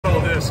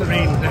this. I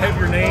mean, to have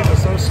your name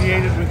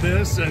associated with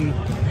this, and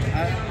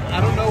I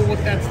don't know what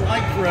that's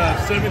like for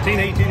a 17,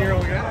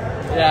 18-year-old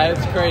guy. Yeah,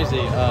 it's crazy.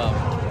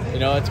 You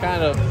know, it's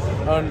kind of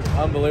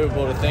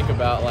unbelievable to think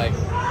about, like,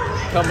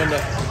 coming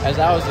to, as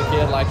I was a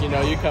kid, like, you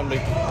know, you come to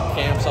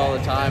camps all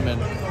the time, and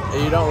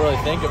you don't really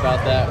think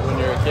about that when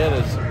you're a kid.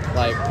 It's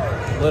like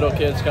little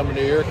kids coming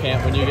to your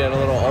camp when you get a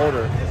little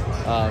older.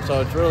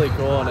 So it's really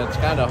cool, and it's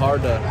kind of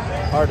hard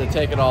to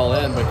take it all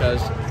in,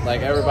 because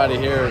like everybody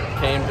here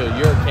came to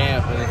your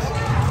camp,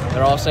 and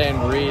they're all saying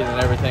Reed and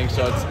everything.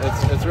 So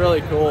it's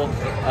really cool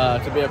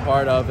to be a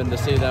part of, and to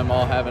see them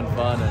all having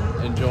fun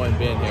and enjoying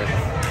being here.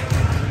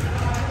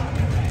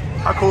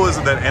 How cool is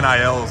it that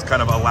NIL has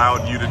kind of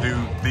allowed you to do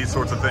these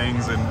sorts of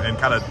things and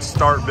kind of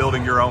start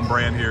building your own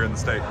brand here in the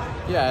state?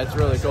 Yeah, it's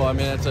really cool. I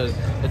mean, it's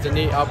a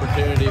neat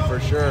opportunity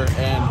for sure,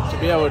 and to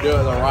be able to do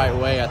it the right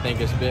way, I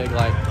think is big.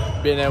 Like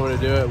being able to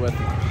do it with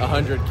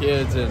 100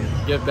 kids and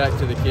give back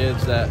to the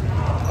kids that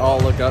all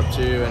look up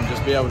to, and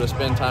just be able to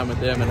spend time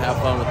with them and have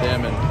fun with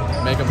them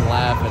and make them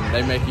laugh, and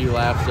they make you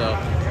laugh. So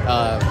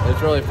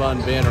it's really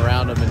fun being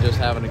around them and just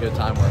having a good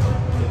time with them.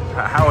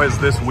 How has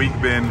this week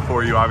been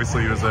for you?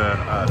 Obviously, it was a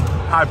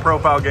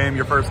high-profile game,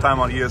 your first time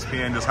on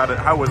ESPN. Just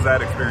how was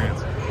that experience?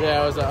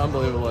 Yeah, it was an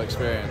unbelievable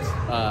experience.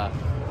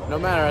 No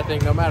matter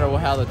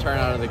how the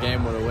turnout of the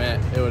game would have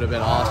went, it would have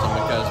been awesome,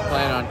 because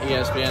playing on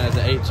ESPN as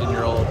an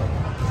 18-year-old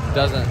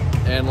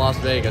in Las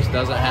Vegas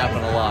doesn't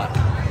happen a lot.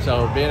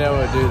 So being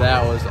able to do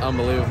that was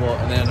unbelievable.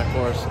 And then, of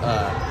course,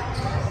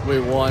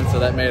 we won, so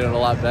that made it a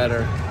lot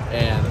better.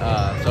 And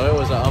so it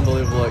was an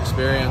unbelievable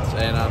experience,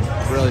 and I'm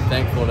really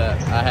thankful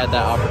that I had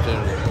that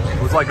opportunity.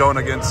 It was like going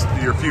against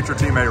your future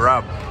teammate,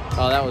 Rob.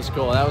 Oh, that was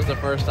cool. That was the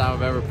first time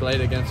I've ever played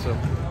against him.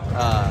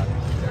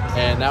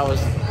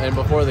 And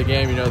before the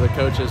game, you know, the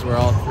coaches were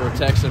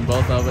texting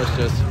both of us,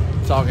 just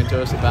talking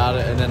to us about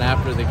it. And then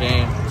after the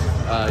game,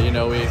 you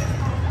know, we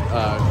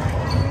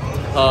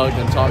hugged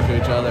and talked to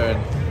each other,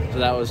 and so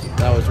that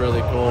was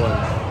really cool.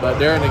 But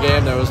during the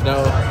game, there was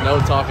no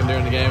talking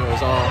during the game. It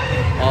was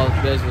all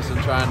business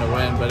and trying to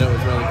win. But it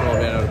was really cool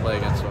being able to play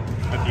against them.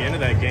 At the end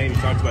of that game, you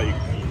talked about you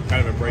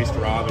kind of embraced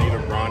Rob and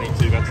even Ronnie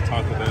too. Got to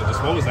talk with them.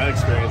 Just what was that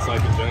experience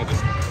like in general?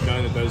 Just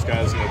knowing that those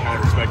guys, you know, kind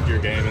of respect your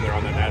game, and they're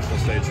on that national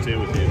stage too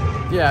with you.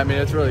 Yeah, I mean,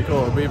 it's really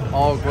cool. We've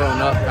all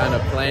grown up kind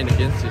of playing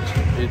against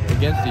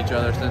each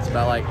other since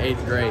about like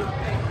 8th grade.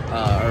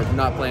 Or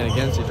not playing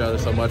against each other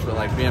so much, but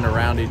like being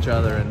around each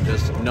other and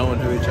just knowing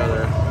who each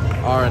other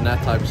are and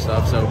that type of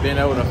stuff. So being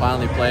able to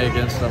finally play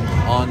against them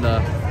on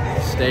the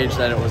stage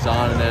that it was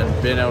on, and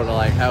then being able to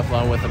like have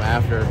fun with them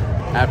after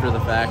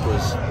the fact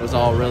was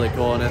all really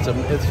cool. And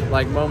it's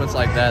like moments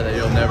like that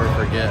you'll never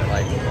forget.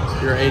 Like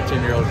you're an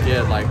 18-year-old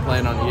kid like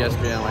playing on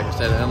ESPN, like I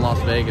said, in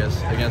Las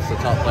Vegas against the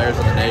top players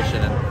in the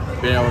nation,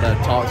 and being able to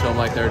talk to them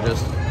like they're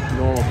just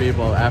normal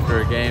people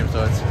after a game.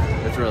 So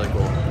it's really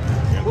cool.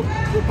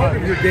 What part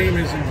of your game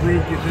has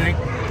improved, you think?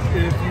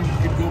 If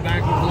you could go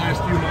back over the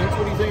last few months,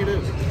 what do you think it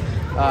is?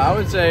 I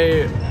would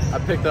say I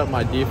picked up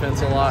my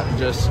defense a lot,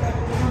 just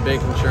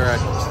making sure I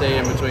stay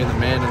in between the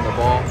man and the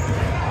ball,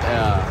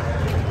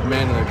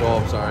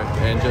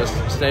 and just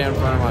stay in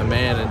front of my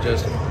man, and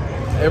just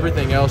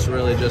everything else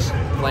really just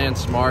playing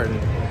smart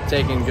and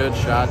taking good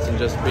shots and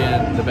just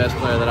being the best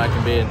player that I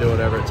can be and do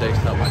whatever it takes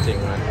to help my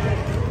team win.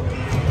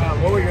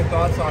 What were your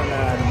thoughts on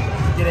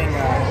getting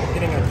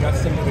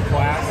Justin to the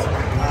class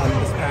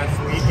this past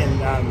week,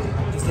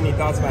 and just any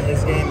thoughts about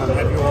his game?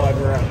 Have you all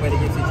ever played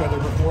against each other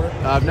before?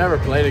 I've never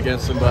played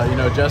against him, but you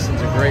know,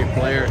 Justin's a great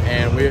player,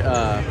 and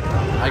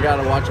I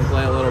got to watch him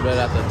play a little bit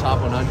at the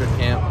top 100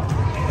 camp,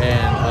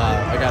 and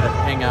I got to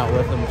hang out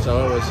with him.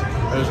 So it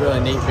was really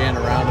neat being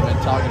around him and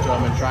talking to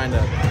him and trying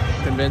to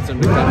convince him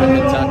to come to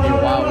Kentucky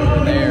while we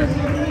were there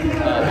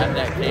at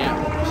that camp.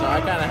 So I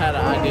kind of had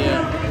an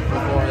idea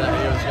before that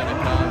he was going to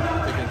come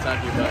to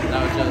Kentucky, but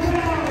that was just.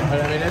 But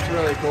I mean, it's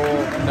really cool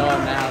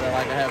knowing now that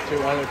like I have 2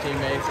 other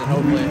teammates, and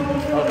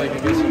hopefully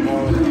can get some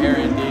more with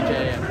Aaron,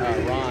 DJ,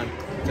 and Ron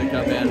to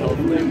come in,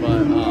 hopefully.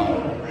 But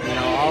you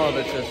know, all of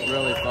it's just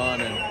really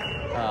fun,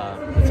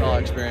 and it's all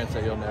experience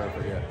that you'll never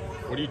forget.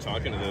 What are you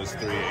talking to those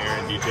 3,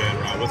 Aaron, DJ, and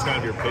Ron? What's kind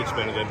of your pitch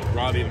been? And then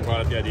Rob even brought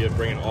up the idea of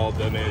bringing all of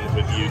them in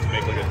with you to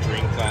make like a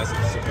dream class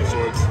of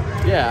sorts.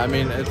 Yeah, I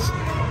mean, it's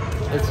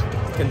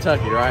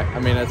Kentucky, right?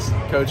 I mean, it's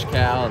Coach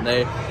Cal, and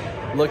they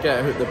look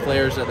at the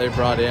players that they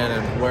brought in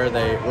and where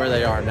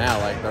they are now.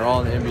 Like they're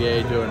all in the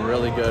NBA doing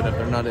really good. If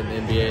they're not in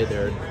the NBA,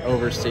 they're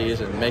overseas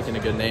and making a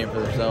good name for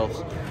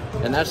themselves.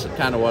 And that's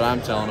kind of what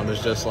I'm telling them,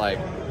 is just like,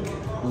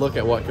 look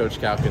at what Coach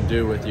Cal can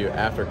do with you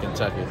after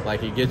Kentucky. Like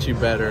he gets you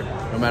better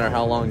no matter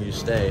how long you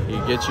stay. He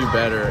gets you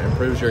better,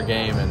 improves your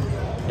game, and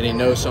he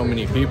knows so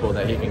many people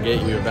that he can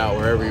get you about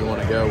wherever you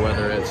want to go,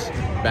 whether it's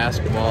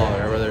basketball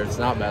or whether it's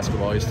not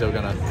basketball. He's still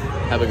going to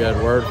have a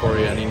good word for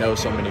you, and he knows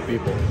so many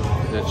people.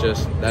 It's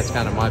just, that's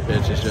kind of my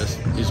pitch. It's just,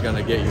 he's going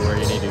to get you where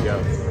you need to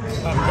go.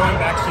 Going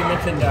back, you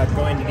mentioned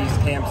going to these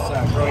camps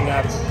growing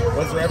up.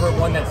 Was there ever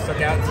one that stuck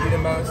out to you the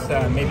most?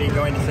 Maybe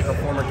going to like a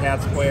former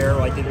Cats player.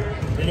 Like, did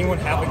anyone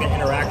have like an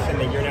interaction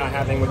that you're now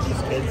having with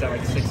these kids that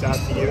like sticks out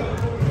to you?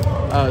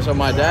 So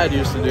my dad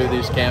used to do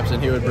these camps,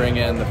 and he would bring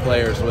in the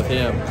players with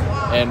him.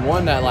 And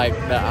one that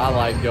I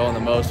liked going the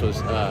most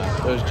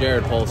was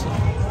Jared Polson.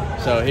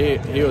 So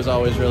he was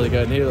always really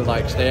good, and he would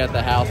like stay at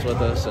the house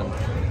with us and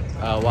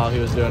while he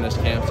was doing his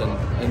camps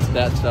and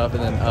that stuff.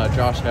 And then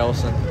Josh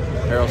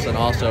Harrelson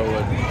also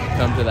would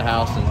come to the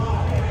house and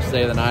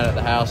stay the night at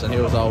the house, and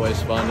he was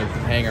always fun to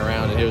hang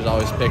around, and he was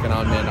always picking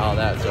on me and all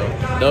that. So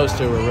those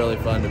two were really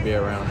fun to be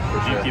around.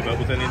 Did you keep up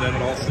with any of them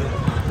at all still?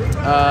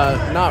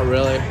 Not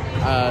really.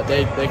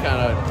 They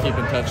kind of keep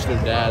in touch through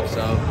Dad.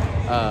 So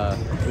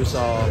we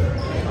saw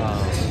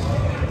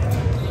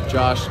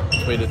Josh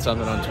tweeted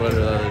something on Twitter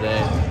the other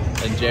day,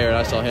 and Jared,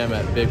 I saw him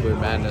at Big Blue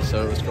Madness,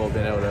 so it was cool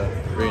being able to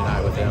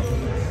reunite with him.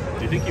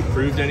 Do you think you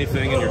proved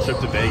anything in your trip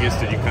to Vegas?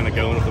 Did you kind of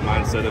go in with the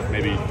mindset of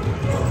maybe,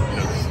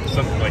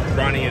 something like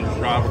Ronnie and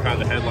Rob were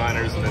kind of the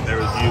headliners, and then there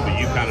was you, but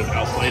you kind of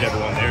outplayed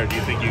everyone there? Do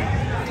you think you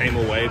came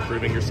away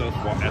proving yourself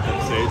at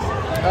that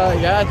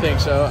stage? Yeah, I think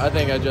so. I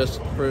think I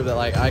just proved that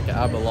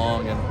I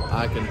belong and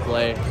I can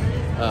play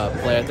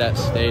at that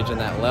stage and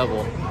that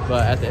level.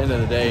 But at the end of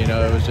the day, it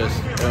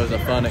was a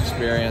fun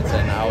experience,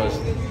 and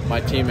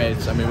my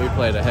teammates, we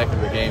played a heck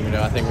of a game.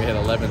 I think we hit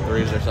 11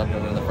 threes or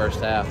something in the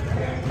first half.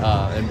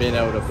 And being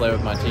able to play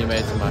with my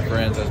teammates and my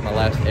friends, was my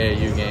last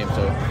AAU game.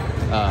 So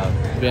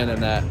being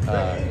in that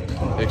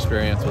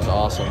experience was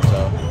awesome.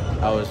 So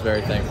I was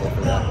very thankful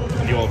for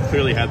that. You all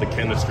clearly had the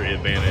chemistry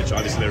advantage.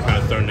 Obviously, they were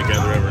kind of thrown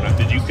together overnight.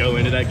 Did you go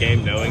into that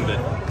game knowing that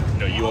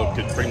you all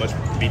could pretty much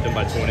beat them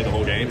by 20 the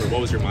whole game, or what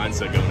was your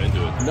mindset going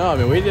into it?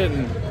 No, we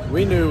didn't.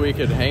 We knew we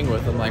could hang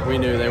with them. We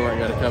knew they weren't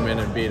going to come in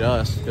and beat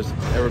us, because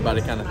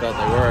everybody kind of thought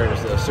they were. It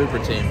was a super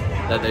team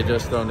that they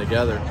just thrown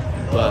together.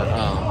 But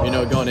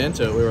going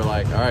into it, we were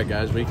like, all right,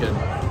 guys,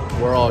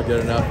 we're all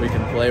good enough. We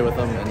can play with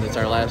them, and it's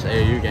our last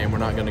AAU game. We're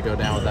not going to go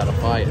down without a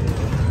fight.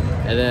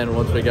 And then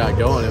once we got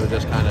going, it was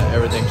just kind of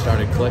everything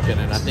started clicking,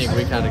 and I think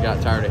we kind of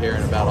got tired of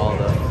hearing about all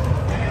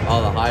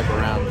the hype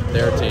around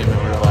their team, and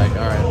we were like,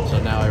 all right, so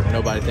now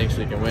nobody thinks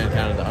we can win,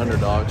 kind of the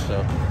underdogs.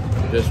 So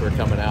just we're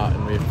coming out,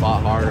 and we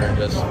fought harder and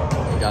just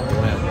got the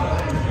win.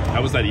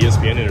 How was that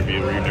ESPN interview?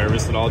 Were you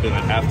nervous at all doing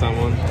that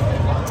halftime one?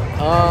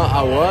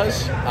 I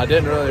was. I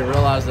didn't really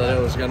realize that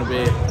it was going to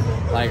be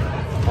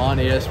on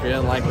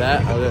ESPN like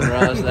that. I didn't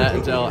realize that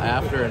until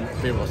after,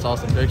 and people saw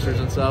some pictures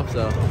and stuff.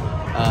 So,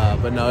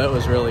 but no, it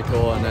was really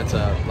cool, and it's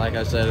like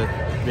I said,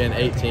 being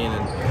 18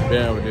 and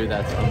being able to do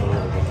that's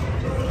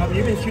unbelievable.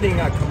 You've been shooting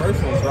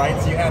commercials,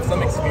 right? So you have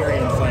some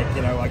experience,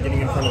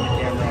 getting in front of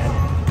the camera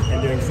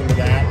and doing some of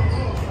that.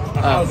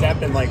 How has that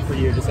been like for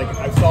you? Just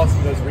I saw some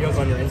of those reels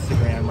on your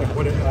Instagram.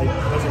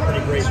 Those are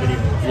pretty great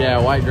videos. Yeah,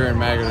 White Girl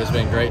Magnet has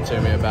been great to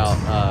me about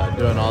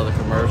doing all the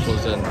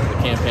commercials and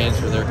the campaigns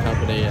for their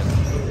company,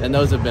 and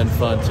those have been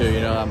fun too.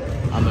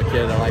 I'm a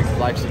kid that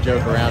likes to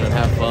joke around and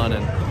have fun,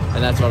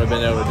 and that's what I've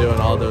been able to do in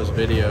all those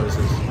videos,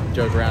 is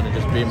joke around and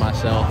just be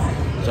myself.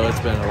 So it's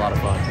been a lot of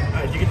fun.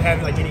 You can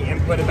have any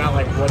input about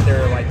what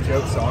their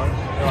jokes are,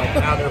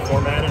 or how they're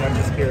formatted. I'm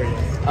just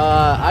curious.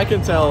 I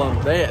can tell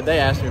them. They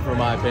asked me for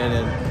my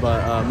opinion,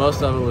 but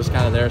most of it was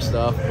kind of their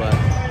stuff.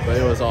 But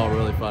it was all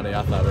really funny.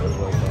 I thought it was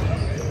really fun.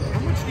 How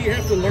much do you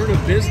have to learn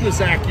a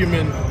business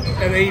acumen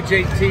at age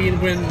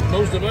 18 when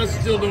most of us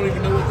still don't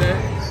even know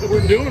what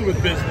we're doing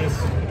with business?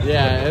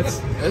 Yeah,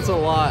 it's a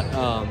lot.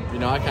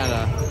 I kind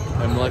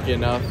of am lucky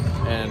enough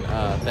and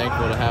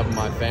thankful to have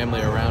my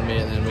family around me,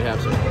 and then we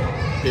have some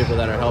people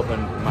that are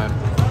helping my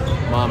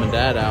mom and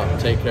dad out and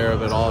take care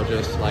of it all,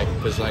 just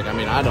because I don't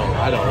really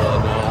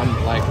know.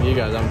 I'm like you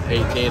guys, I'm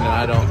 18 and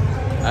I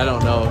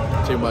don't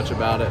know too much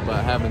about it,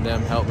 but having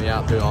them help me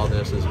out through all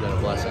this has been a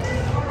blessing.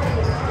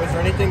 Was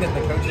there anything that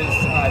the coaches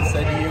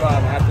said to you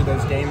after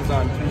those games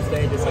on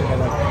Tuesday, just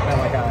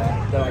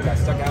that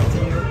stuck out to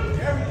you?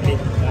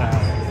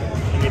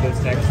 Any of those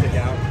texts stick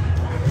out?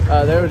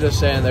 They were just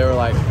saying they were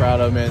proud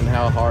of me and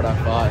how hard I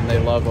fought, and they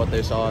loved what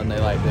they saw, and they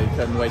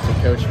couldn't wait to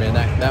coach me. And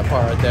that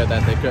part right there,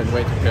 that they couldn't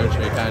wait to coach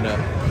me, kind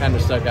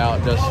of stuck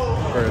out just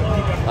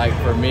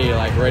for me,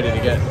 ready to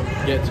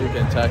get to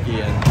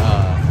Kentucky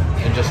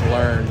and just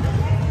learn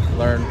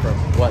from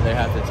what they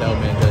have to tell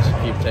me, and just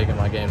keep taking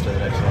my game to the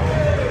next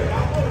level.